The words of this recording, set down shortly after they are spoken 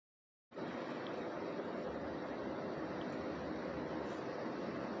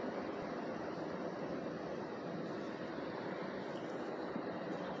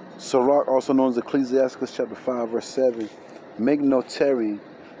Sirach, also known as Ecclesiastes chapter 5, verse 7. Make no tarrying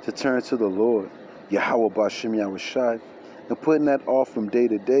to turn to the Lord, Yahweh Bashem Yahushai, and putting that off from day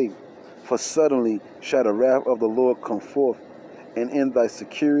to day. For suddenly shall the wrath of the Lord come forth, and in thy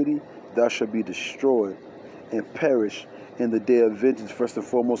security thou shalt be destroyed and perish in the day of vengeance. First and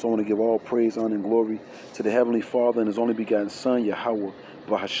foremost, I want to give all praise, honor, and glory to the Heavenly Father and His only begotten Son, Yahweh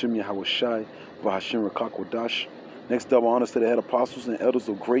Bahashem Yahushai, Bahashem Rakakwadash. Next, double honors to the head apostles and elders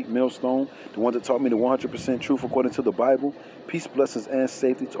of Great Millstone, the ones that taught me the 100% truth according to the Bible. Peace, blessings, and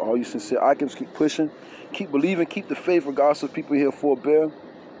safety to all you sincere icons. Keep pushing, keep believing, keep the faith regardless of people here forbear.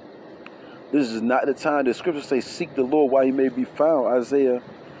 This is not the time. The scriptures say, seek the Lord while he may be found. Isaiah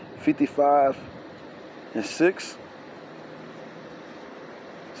 55:6.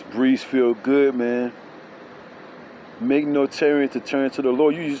 This breeze feel good, man. Make no tarrying to turn to the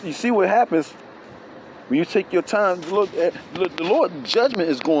Lord. You see what happens when you take your time. Look, the Lord's judgment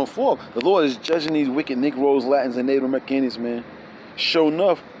is going forth. The Lord is judging these wicked Negroes, Latins, and Native Americans, man. Sure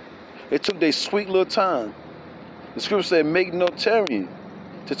enough, it took their sweet little time. The scripture said, make no tarrying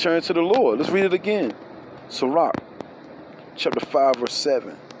to turn to the Lord. Let's read it again. Sirach, chapter 5, verse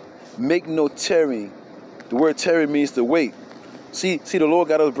 7. Make no tarrying. The word tarry means to wait. See, the Lord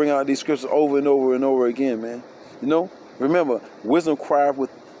got us bring out these scriptures over and over and over again, man. You know, remember, wisdom cried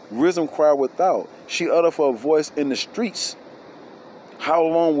without. She uttered her voice in the streets. How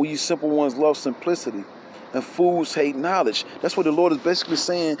long will you simple ones love simplicity, and fools hate knowledge? That's what the Lord is basically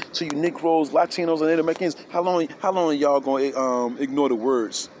saying to you Negroes, Latinos, and Native Americans. How long are y'all gonna ignore the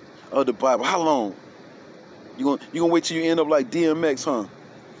words of the Bible? How long? You gonna wait till you end up like DMX, huh? Know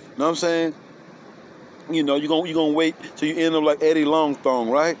what I'm saying? You know, you gonna wait till you end up like Eddie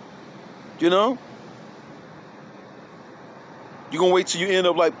Longthong, right? You know? You're gonna wait till you end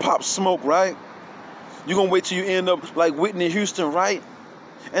up like Pop Smoke, right? You're gonna wait till you end up like Whitney Houston, right?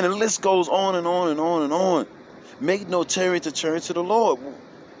 And the list goes on and on and on and on. Make no tarrying to turn to the Lord.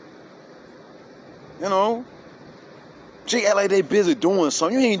 You know? They act like they busy doing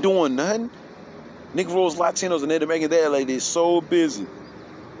something. You ain't doing nothing. Negroes, Latinos, and Native Americans, they act like they're so busy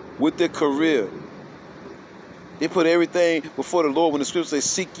with their career. They put everything before the Lord when the scripture says,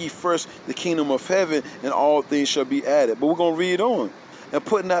 seek ye first the kingdom of heaven, and all things shall be added. But we're going to read on. And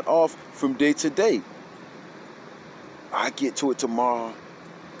putting that off from day to day. I get to it tomorrow.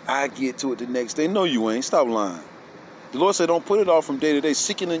 I get to it the next day. No, you ain't. Stop lying. The Lord said, don't put it off from day to day.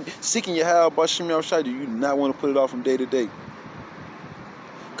 Seeking Yahweh Bashem Yahushai, do you not want to put it off from day to day?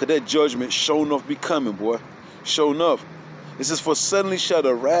 Because that judgment sure enough be coming, boy. Sure enough. It says, for suddenly shall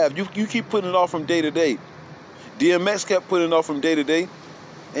the wrath. You keep putting it off from day to day. DMX kept putting it off from day to day.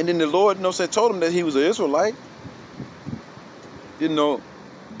 And then the Lord, told him that he was an Israelite.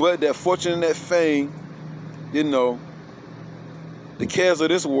 But that fortune and that fame, the cares of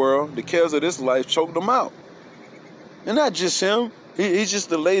this world, the cares of this life choked him out. And not just him. He's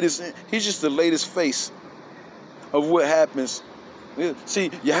just the latest face of what happens. See,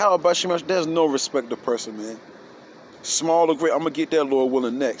 Yahweh Bashem, there's no respect of person, man. Small or great, I'm going to get that, Lord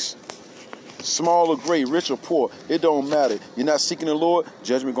willing, next. Small or great, rich or poor, it don't matter. You're not seeking the Lord,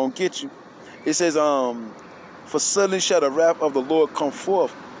 judgment gonna get you. It says, for suddenly shall the wrath of the Lord come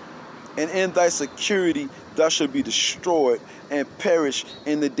forth, and in thy security thou shalt be destroyed and perish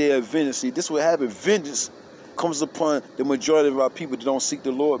in the day of vengeance. See, this is what happens. Vengeance comes upon the majority of our people that don't seek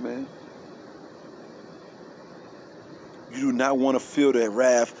the Lord, man. You do not want to feel the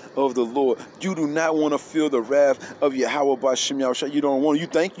wrath of the Lord. You do not want to feel the wrath of Yahweh Bashem Yahushai. You don't want it. You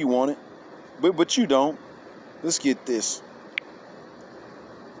think you want it. But you don't. Let's get this.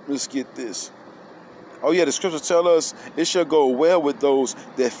 Oh yeah, the scriptures tell us it shall go well with those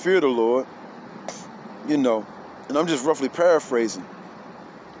that fear the Lord. And I'm just roughly paraphrasing.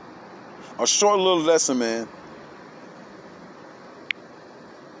 A short little lesson, man.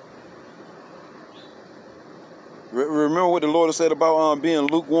 Remember what the Lord said about being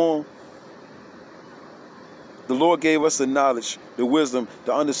lukewarm? The Lord gave us the knowledge, the wisdom,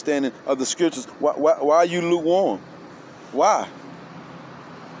 the understanding of the scriptures. Why are you lukewarm? Why?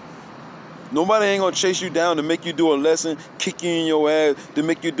 Nobody ain't going to chase you down to make you do a lesson, kick you in your ass to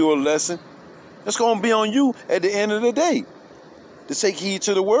make you do a lesson. It's going to be on you at the end of the day to take heed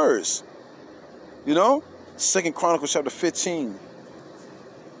to the words. 2 Chronicles chapter 15.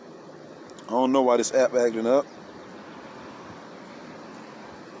 I don't know why this app acting up.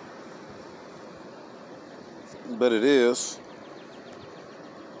 But it is.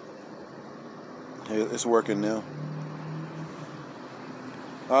 It's working now.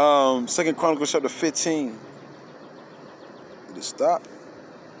 2 Chronicles chapter 15. Did it stop?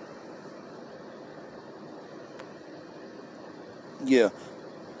 Yeah.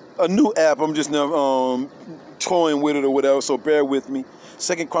 a new app. I'm just now toying with it or whatever, so bear with me.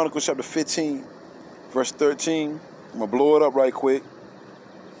 2 Chronicles chapter 15, verse 13. I'm going to blow it up right quick.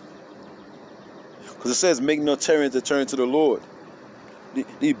 Because it says, make no tarrying to turn to the Lord.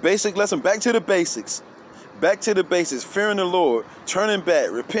 The basic lesson, back to the basics. Back to the basics, fearing the Lord, turning back,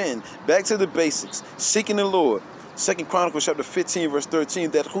 repenting, back to the basics, seeking the Lord. 2 Chronicles chapter 15, verse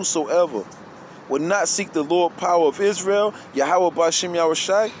 13, that whosoever would not seek the Lord power of Israel, Yahweh Ba'Shem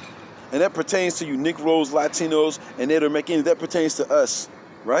Yahushai, and that pertains to you Negroes, Latinos, and Native Americans, that pertains to us,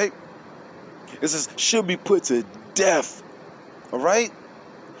 right? It says, should be put to death, all right?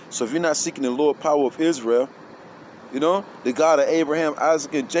 So if you're not seeking the Lord power of Israel, you know, the God of Abraham,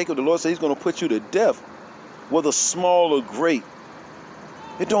 Isaac, and Jacob, the Lord said he's going to put you to death, whether small or great.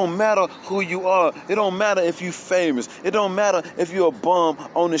 It don't matter who you are. It don't matter if you famous. It don't matter if you're a bum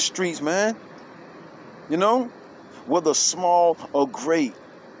on the streets, man. You know, whether small or great,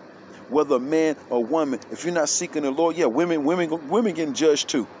 whether man or woman. If you're not seeking the Lord, yeah, women getting judged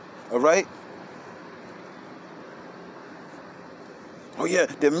too. All right. Oh yeah,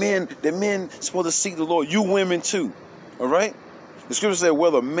 the men supposed to seek the Lord. You women too. All right. The scripture said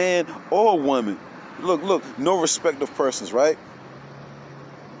whether man or woman. Look, no respect of persons, right?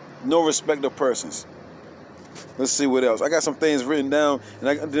 No respect of persons. Let's see what else. I got some things written down,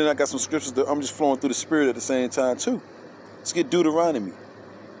 and then I got some scriptures that I'm just flowing through the spirit at the same time too. Let's get Deuteronomy.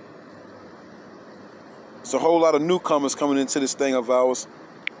 It's a whole lot of newcomers coming into this thing of ours.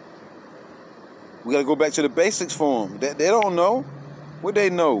 We got to go back to the basics for them. They don't know. What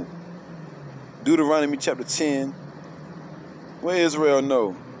they know? Deuteronomy chapter 10. What Israel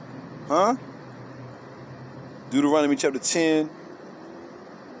know? Huh? Deuteronomy chapter 10,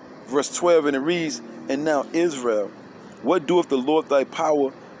 verse 12, and it reads, and now Israel, what doeth the Lord thy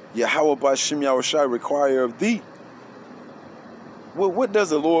power, Yahweh Ba'Shem Yahushai, require of thee? What does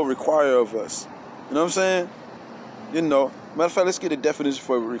the Lord require of us? You know what I'm saying? You know, matter of fact, let's get a definition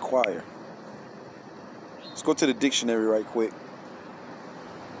for require. Let's go to the dictionary right quick.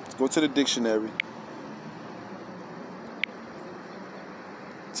 Let's go to the dictionary.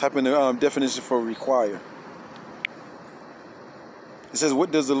 Type in the definition for require. It says,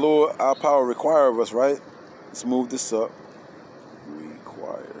 what does the Lord, our power, require of us, right? Let's move this up.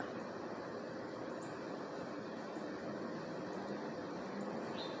 Require.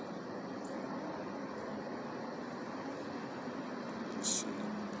 Let's see.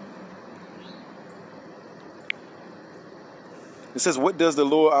 It says, what does the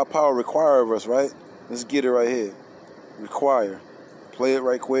Lord, our power, require of us, right? Let's get it right here. Require. Play it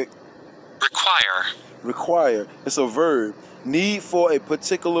right quick. Require. Require. It's a verb. Need for a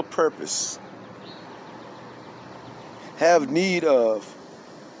particular purpose. Have need of.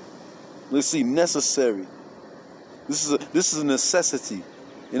 Let's see. Necessary. This is a necessity.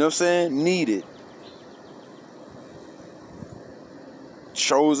 You know what I'm saying? Needed.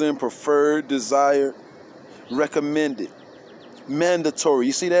 Chosen, preferred, desired, recommended. Mandatory.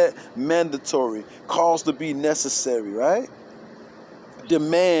 You see that? Mandatory. Cause to be necessary, right?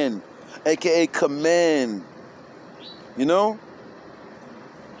 Demand, aka command. You know?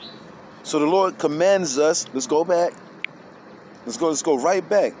 So the Lord commands us. Let's go back. Let's go right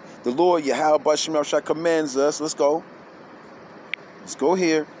back. The Lord Yahweh Ba'Shem Yahushai commands us. Let's go. Let's go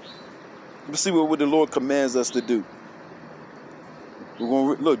here. Let's see what the Lord commands us to do. We're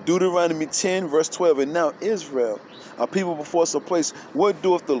going to look, Deuteronomy 10, verse 12. And now Israel, a people before us a place. What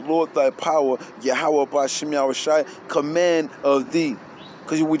doeth the Lord thy power, Yahweh Ba'Shem Yahushai, command of thee?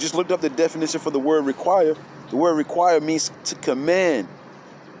 Because we just looked up the definition for the word require. The word require means to command.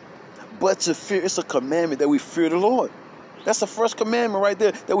 But to fear, it's a commandment that we fear the Lord. That's the first commandment right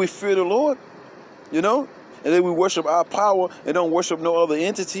there, that we fear the Lord. You know? And then we worship our power and don't worship no other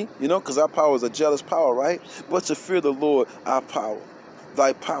entity. You know? Because our power is a jealous power, right? But to fear the Lord, our power,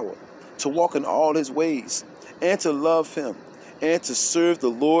 thy power. To walk in all his ways. And to love him. And to serve the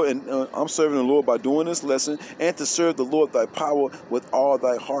Lord. And I'm serving the Lord by doing this lesson. And to serve the Lord thy power with all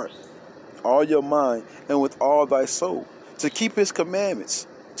thy heart, all your mind, and with all thy soul, to keep his commandments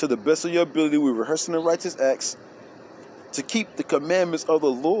to the best of your ability with rehearsing the righteous acts, to keep the commandments of the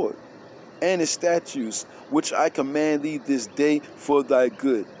Lord and his statutes, which I command thee this day for thy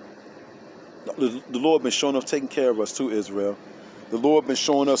good. The Lord been showing us, taking care of us too, Israel. The Lord been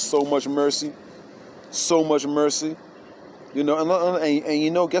showing us so much mercy, so much mercy. You know, and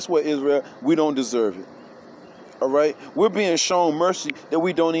you know, guess what, Israel? We don't deserve it. All right? We're being shown mercy that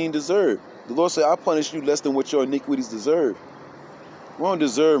we don't even deserve. The Lord said, I punish you less than what your iniquities deserve. We don't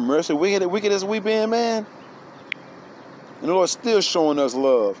deserve mercy. Wicked as we been, man. And the Lord's still showing us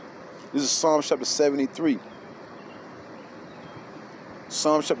love. This is Psalm chapter 73.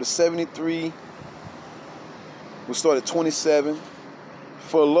 Psalm chapter 73. We'll start at 27.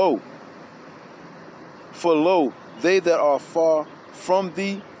 For lo, they that are far from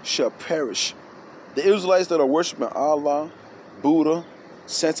thee shall perish. The Israelites that are worshiping Allah, Buddha,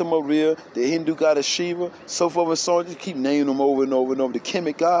 Santa Maria, the Hindu goddess Shiva, so forth and so on. You keep naming them over and over and over. The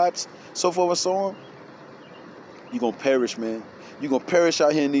Kemet gods, so forth and so on. You're going to perish, man. You're going to perish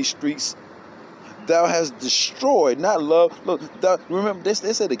out here in these streets. Thou hast destroyed, not love. Look, remember, they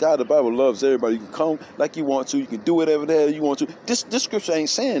said the God of the Bible loves everybody. You can come like you want to. You can do whatever the hell you want to. This scripture ain't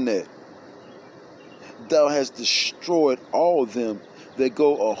saying that. Thou hast destroyed all them that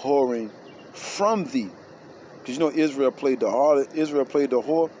go a-whoring from thee. Because you know Israel played the harlot. Israel played the whore.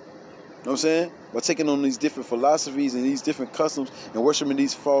 You know what I'm saying? By taking on these different philosophies and these different customs and worshiping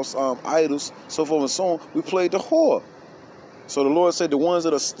these false idols, so forth and so on, we played the whore. So the Lord said the ones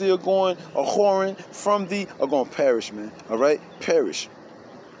that are still going a-whoring from thee are going to perish, man. All right? Perish.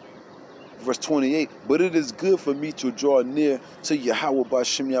 Verse 28, but it is good for me to draw near to Yahweh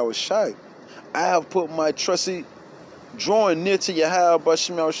B'Shem Yahushai. I have put my trust in drawing near to Yahweh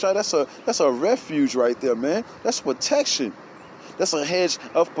B'Shem Yahushai. That's a refuge right there, man. That's protection. That's a hedge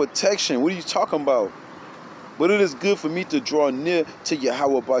of protection. What are you talking about? But it is good for me to draw near to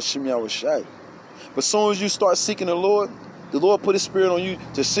Yahweh B'Shem Yahushai. But as soon as you start seeking the Lord put his spirit on you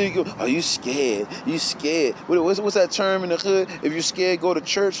to seek you. Are you scared? You scared? What's that term in the hood? If you're scared, go to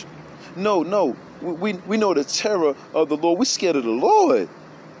church. No. We know the terror of the Lord. We're scared of the Lord.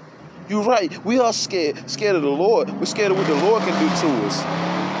 You're right. We are scared of the Lord. We're scared of what the Lord can do to us.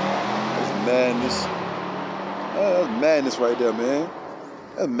 That's madness. That's madness right there, man.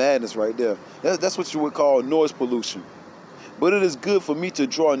 That's madness right there. That's what you would call noise pollution. But it is good for me to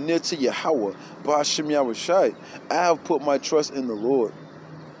draw near to Yahweh, B'Shem Yahushai. I have put my trust in the Lord.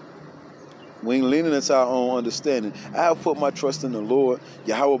 We ain't leaning into our own understanding. I have put my trust in the Lord,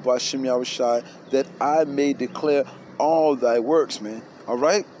 Yahweh B'Shem Yahushai, that I may declare all thy works, man. All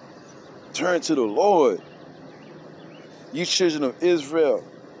right? Turn to the Lord. You children of Israel.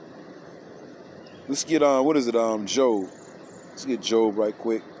 Let's get on, Job. Let's get Job right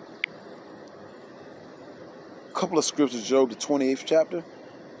quick. Couple of scriptures, Job, the 28th chapter.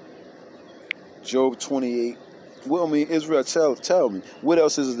 Job 28. Well, I mean, Israel, tell me, what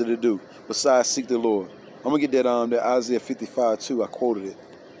else is it to do besides seek the Lord? I'm going to get that Isaiah 55 too. I quoted it.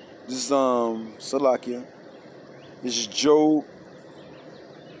 This is Salakia. This is Job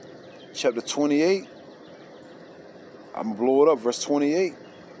chapter 28. I'm going to blow it up, verse 28.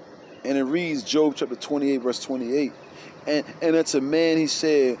 And it reads, Job chapter 28, verse 28. And unto man he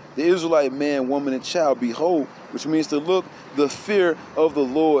said, the Israelite man, woman, and child, behold, which means to look, the fear of the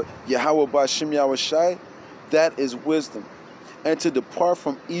Lord, Yahweh B'Shem Yahushai, that is wisdom. And to depart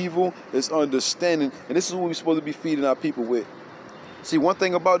from evil is understanding. And this is what we're supposed to be feeding our people with. See, one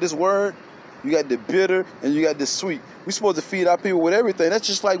thing about this word, you got the bitter and you got the sweet. We're supposed to feed our people with everything. That's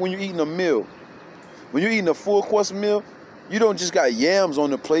just like when you're eating a meal. When you're eating a full course meal, you don't just got yams on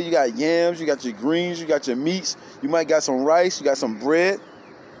the plate. You got yams, you got your greens, you got your meats. You might got some rice, you got some bread.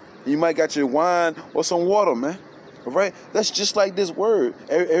 You might got your wine or some water, man. All right? That's just like this word.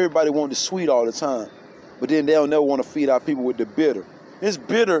 Everybody want the sweet all the time. But then they'll never want to feed our people with the bitter. It's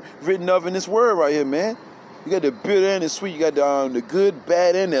bitter written up in this word right here, man. You got the bitter and the sweet. You got the good,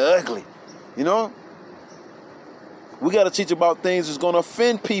 bad, and the ugly. You know? We got to teach about things that's going to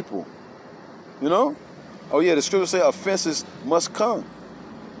offend people. You know? Oh, yeah, the scripture say offenses must come.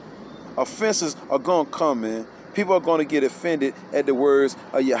 Offenses are going to come, man. People are going to get offended at the words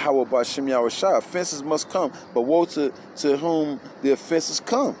of Yahweh B'Shem Yahushai. Offenses must come, but woe to whom the offenses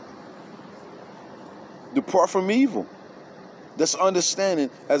come. Depart from evil. That's understanding,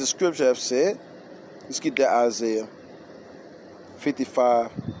 as the scripture have said. Let's get that Isaiah 55.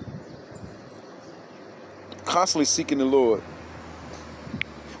 Constantly seeking the Lord.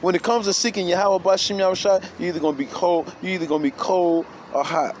 When it comes to seeking Yahweh B'Shem Yahushai, you're either going to be cold or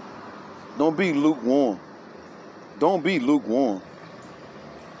hot. Don't be lukewarm. Don't be lukewarm.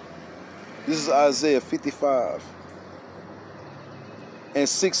 This is Isaiah 55 and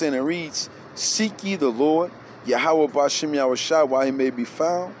 6, and it reads, seek ye the Lord, Yahweh B'Shem Yahushai, while he may be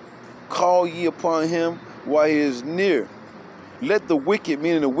found. Call ye upon him while he is near. Let the wicked,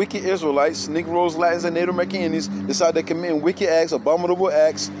 meaning the wicked Israelites, Negroes, Latins, and Native American Indians, decide to commit wicked acts, abominable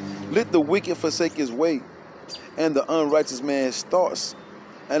acts. Let the wicked forsake his way, and the unrighteous man his thoughts.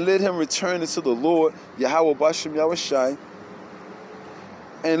 And let him return unto the Lord, Yahweh B'Shem Yahushai.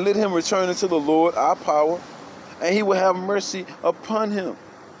 And let him return unto the Lord, our power, and he will have mercy upon him.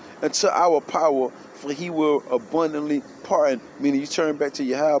 Unto our power, for he will abundantly pardon. Meaning you turn back to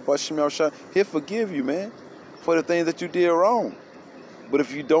Yahweh B'Shem Yahushai, he'll forgive you, man, for the things that you did wrong. But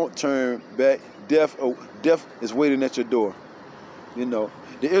if you don't turn back, death is waiting at your door. You know,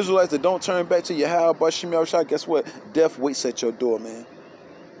 the Israelites that don't turn back to Yahweh Bashim Yahushua, guess what? Death waits at your door, man.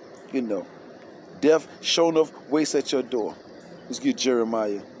 You know, death sure enough waits at your door. Let's get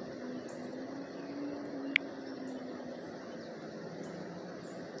Jeremiah.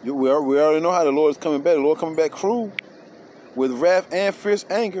 We already know how the Lord is coming back. The Lord coming back cruel, with wrath and fierce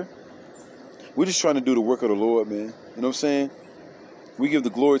anger. We're just trying to do the work of the Lord, man. You know what I'm saying? We give the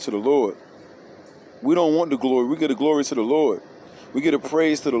glory to the Lord. We don't want the glory. We give the glory to the Lord. We give the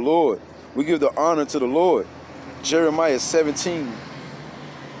praise to the Lord. We give the honor to the Lord. Jeremiah 17.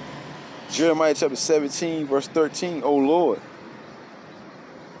 Jeremiah chapter 17, verse 13. Oh Lord.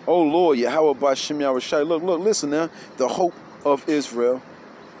 Oh Lord, Yahweh Bashim Yahushua. Look, listen now. The hope of Israel.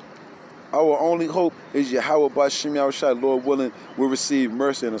 Our only hope is Yahweh Bashim Yahushua. Lord willing, we'll receive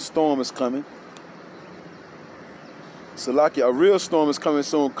mercy, and a storm is coming. Salakia, a real storm is coming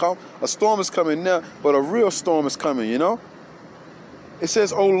soon. A storm is coming now, but a real storm is coming, you know? It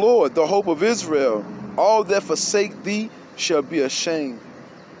says, O Lord, the hope of Israel, all that forsake thee shall be ashamed.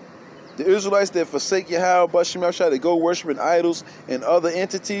 The Israelites that forsake Yahweh Bashim Yahushua, they go worshiping idols and other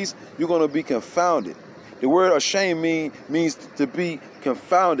entities, you're going to be confounded. The word ashamed means to be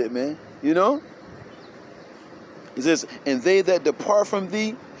confounded, man. You know? It says, and they that depart from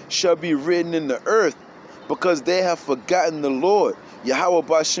thee shall be written in the earth, because they have forgotten the Lord, Yahweh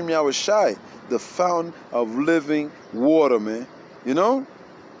Bashim Yahushua, the fountain of living water, man. You know?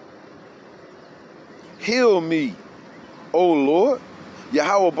 Heal me, O Lord,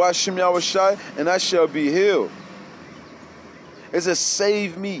 Yahweh Bashim Yahushua, and I shall be healed. It says,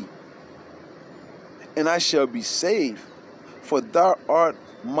 save me, and I shall be saved, for thou art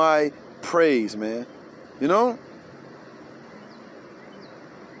my praise, man. You know?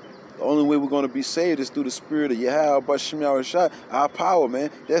 The only way we're going to be saved is through the spirit of Yahweh Bashim Yahushua, our power,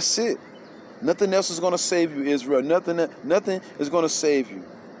 man. That's it. Nothing else is going to save you, Israel. Nothing is going to save you.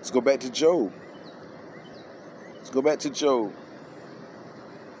 Let's go back to Job. Let's go back to Job.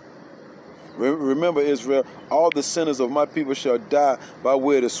 Remember, Israel, all the sinners of my people shall die by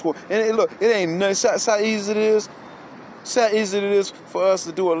way of the sword. And look, it ain't nothing. See how easy it is? See how easy it is for us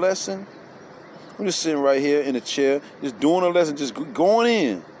to do a lesson? I'm just sitting right here in a chair, just doing a lesson, just going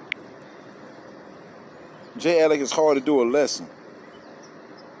in. Jay Alec, it's hard to do a lesson.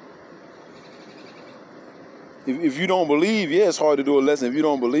 If you don't believe, yeah, it's hard to do a lesson if you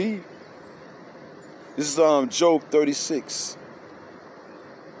don't believe. This is Job 36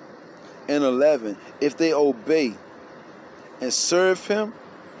 and 11. If they obey and serve him,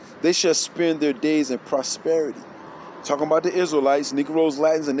 they shall spend their days in prosperity. Talking about the Israelites, Negroes,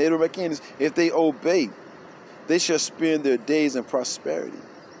 Latins, and Native Americans. If they obey, they shall spend their days in prosperity,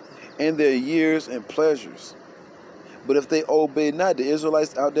 and their years in pleasures. But if they obey not, the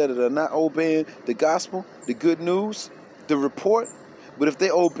Israelites out there that are not obeying the gospel, the good news, the report, but if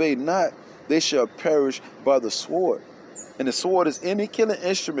they obey not, they shall perish by the sword. And the sword is any killing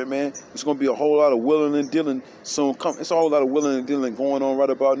instrument, man. It's going to be a whole lot of willing and dealing soon. It's a whole lot of willing and dealing going on right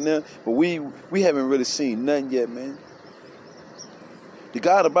about now. But we haven't really seen nothing yet, man. The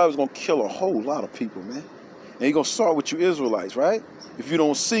God of the Bible is going to kill a whole lot of people, man. And he's going to start with you Israelites, right? If you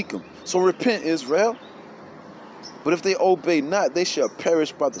don't seek him. So repent, Israel. But if they obey not, they shall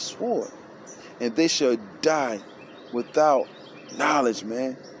perish by the sword. And they shall die without knowledge,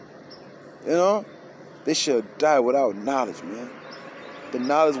 man. You know? They shall die without knowledge, man. The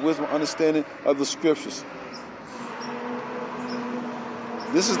knowledge, wisdom, understanding of the scriptures.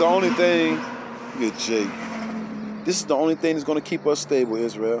 This is the only thing, good Jay. This is the only thing that's going to keep us stable,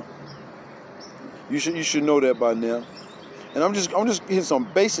 Israel. You should know that by now. And I'm just hitting some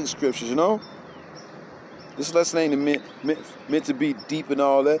basic scriptures, you know. This lesson ain't meant to be deep and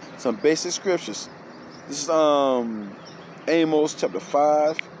all that. Some basic scriptures. This is Amos chapter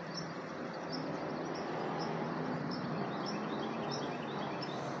 5.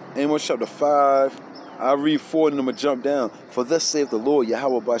 Amos chapter 5. I read 4 and I'm going to jump down. For thus saith the Lord,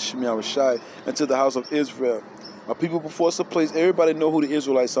 Yahweh Bashim Yahushua, unto the house of Israel. A people before us a place. Everybody know who the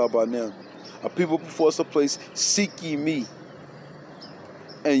Israelites are by now. A people before us a place. Seek ye me,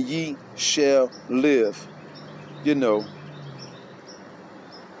 and ye shall live. You know.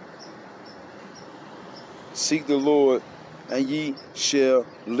 Seek the Lord, and ye shall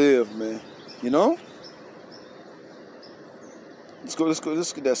live, man. You know? Let's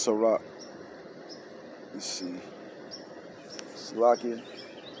get that Sirach. Let's see. Salakia.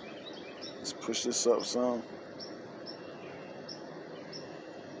 Let's push this up some.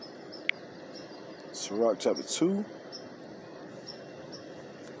 Sirach chapter 2.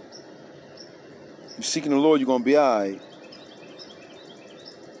 You seeking the Lord, you're gonna be alright.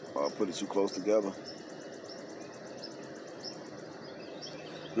 put it too close together.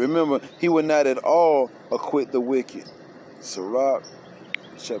 Remember, he would not at all acquit the wicked. Sirach,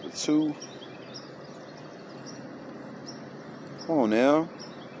 chapter 2. Come on now.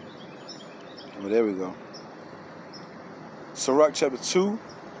 Oh, there we go. Sirach, chapter 2.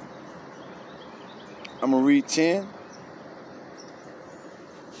 I'm going to read 10.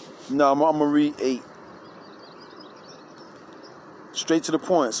 No, I'm going to read 8. Straight to the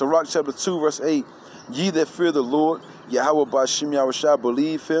point. Sirach, chapter 2, verse 8. Ye that fear the Lord, Yahweh Ba'Shem Yahweh shall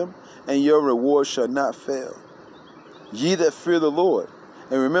believe him, and your reward shall not fail. Ye that fear the Lord.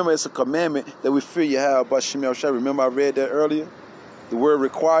 And remember, it's a commandment that we fear Yahweh Ba'Shem Yahweh shall. Remember I read that earlier? The word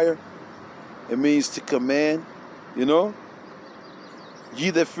require, it means to command, you know? Ye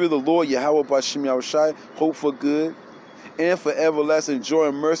that fear the Lord, Yahweh Ba'Shem Yahweh shall, hope for good, and for everlasting joy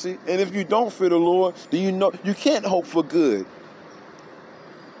and mercy. And if you don't fear the Lord, then you know you can't hope for good.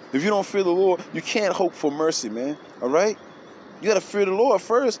 If you don't fear the Lord, you can't hope for mercy, man. All right? You got to fear the Lord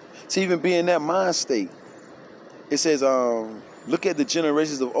first to even be in that mind state. It says, look at the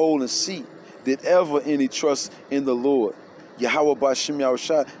generations of old and see, did ever any trust in the Lord? Yahweh Ba'Shem Yahweh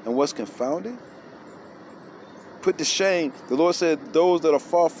shall, and what's confounded? Put to shame. The Lord said, those that are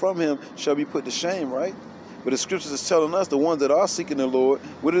far from him shall be put to shame, right? But the scriptures is telling us, the ones that are seeking the Lord,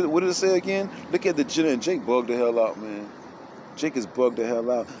 what did it say again? Look at the generation. Jake bugged the hell out, man. Jake is bugged the hell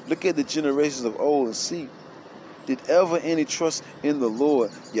out. Look at the generations of old and see, did ever any trust in the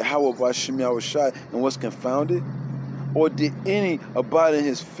Lord, Yahweh Ba'Shem Yahweh shall, and was confounded? Or did any abide in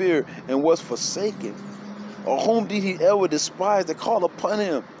his fear and was forsaken? Or whom did he ever despise that call upon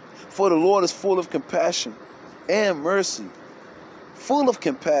him? For the Lord is full of compassion and mercy. Full of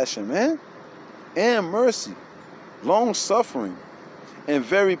compassion, man. And mercy. Long suffering. And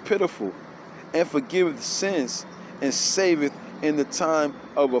very pitiful. And forgiveth sins. And saveth in the time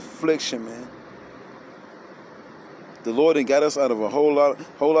of affliction, man. The Lord done got us out of a whole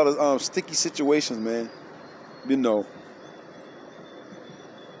lot of sticky situations, man. You know.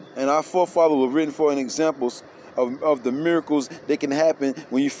 And our forefathers were written for examples of the miracles that can happen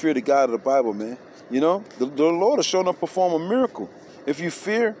when you fear the God of the Bible, man. You know, the Lord is showing up perform a miracle. If you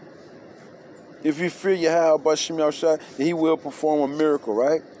fear Yahweh Ba'Shem Yahweh shall, then he will perform a miracle,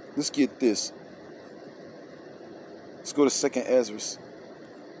 right? Let's get this. Let's go to 2nd Ezra,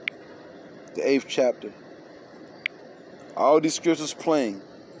 the 8th chapter. All these scriptures plain.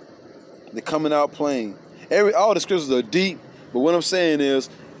 They're coming out plain. All the scriptures are deep, but what I'm saying is,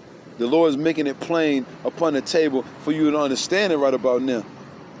 the Lord is making it plain upon the table for you to understand it right about now.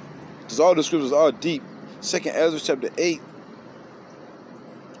 Because all the scriptures are deep. 2nd Ezra chapter 8.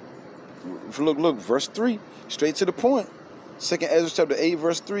 Look, verse 3. Straight to the point. 2nd Ezra chapter 8,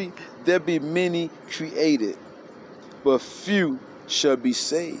 verse 3. There be many created, but few shall be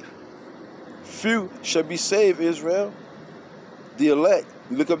saved. Few shall be saved, Israel. The elect.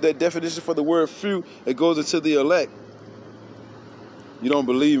 You look up that definition for the word few, it goes into the elect. You don't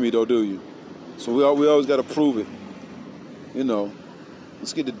believe me though, do you? So we always got to prove it. You know.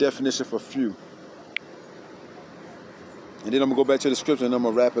 Let's get the definition for few. And then I'm going to go back to the scripture and I'm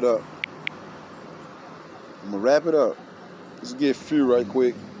going to wrap it up. Let's get few right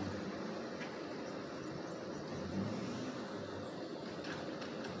quick.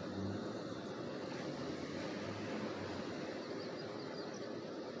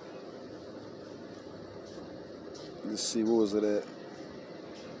 Let's see, what was it at?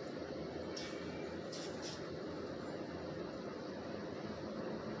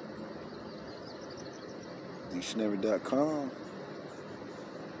 Dictionary.com.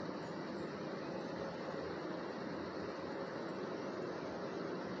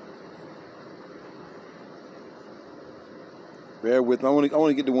 Bear with me. I want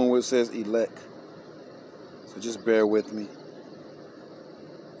to get the one where it says elect. So just bear with me.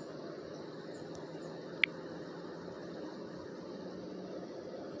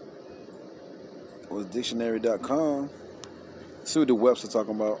 It was dictionary.com. See what the webs are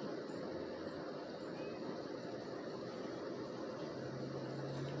talking about.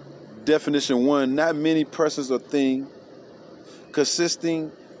 Definition 1, not many persons or thing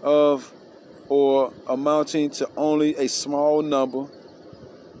consisting of or amounting to only a small number,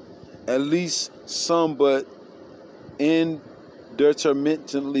 at least some but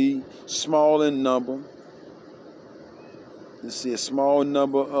indeterminately small in number. Let's see, a small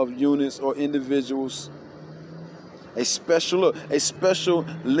number of units or individuals. A special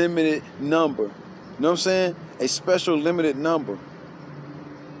limited number. You know what I'm saying? A special limited number.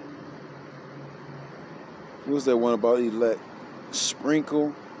 What was that one about elect?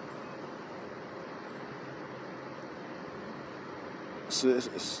 Sprinkle. So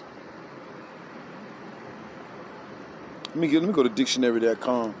Let me go to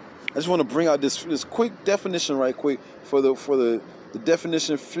dictionary.com. I just want to bring out this quick definition right quick for the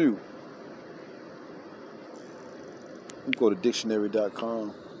definition few. Let me go to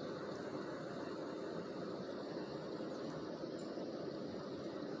dictionary.com.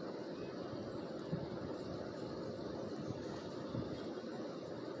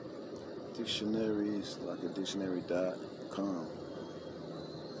 Dictionaries, like a dictionary.com.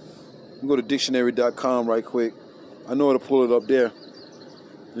 Go to dictionary.com right quick. I know how to pull it up there.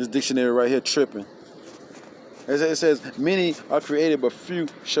 This dictionary right here tripping. It says, many are created, but few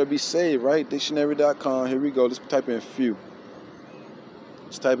shall be saved, right? Dictionary.com. Here we go. Let's type in few.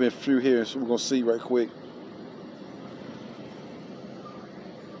 Let's type in few here, so we're going to see right quick.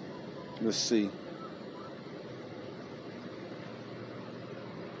 Let's see.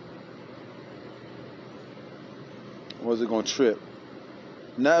 Or is it going to trip?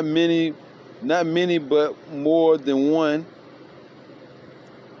 Not many, but more than one.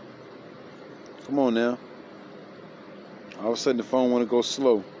 Come on now. All of a sudden the phone want to go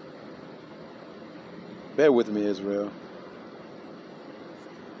slow. Bear with me, Israel.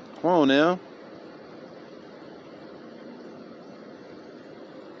 Come on now.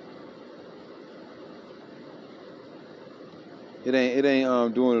 It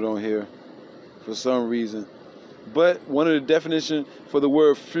ain't doing it on here for some reason. But one of the definitions for the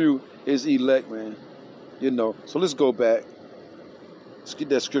word few is elect, man. You know. So let's go back. Let's get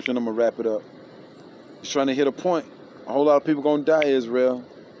that scripture and I'm going to wrap it up. He's trying to hit a point. A whole lot of people going to die, Israel.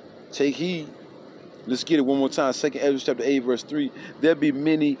 Take heed. Let's get it one more time. 2 Ezra chapter 8, verse 3. There be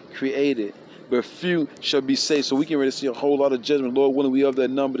many created, but few shall be saved. So we can really see a whole lot of judgment. Lord willing, we of that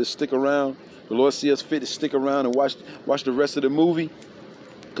number to stick around. The Lord see us fit to stick around and watch the rest of the movie.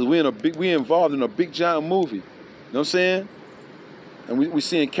 Because we involved in a big giant movie. You know what I'm saying? And we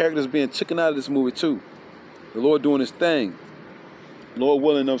seeing characters being taken out of this movie too. The Lord doing his thing. Lord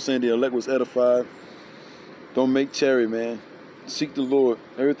willing, you know what I'm saying, the elect was edified. Don't make tarry, man. Seek the Lord.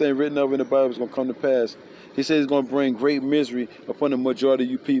 Everything written of in the Bible is going to come to pass. He says he's going to bring great misery upon the majority of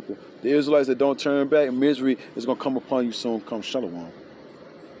you people. The Israelites that don't turn back, misery is going to come upon you soon. Come, shalom.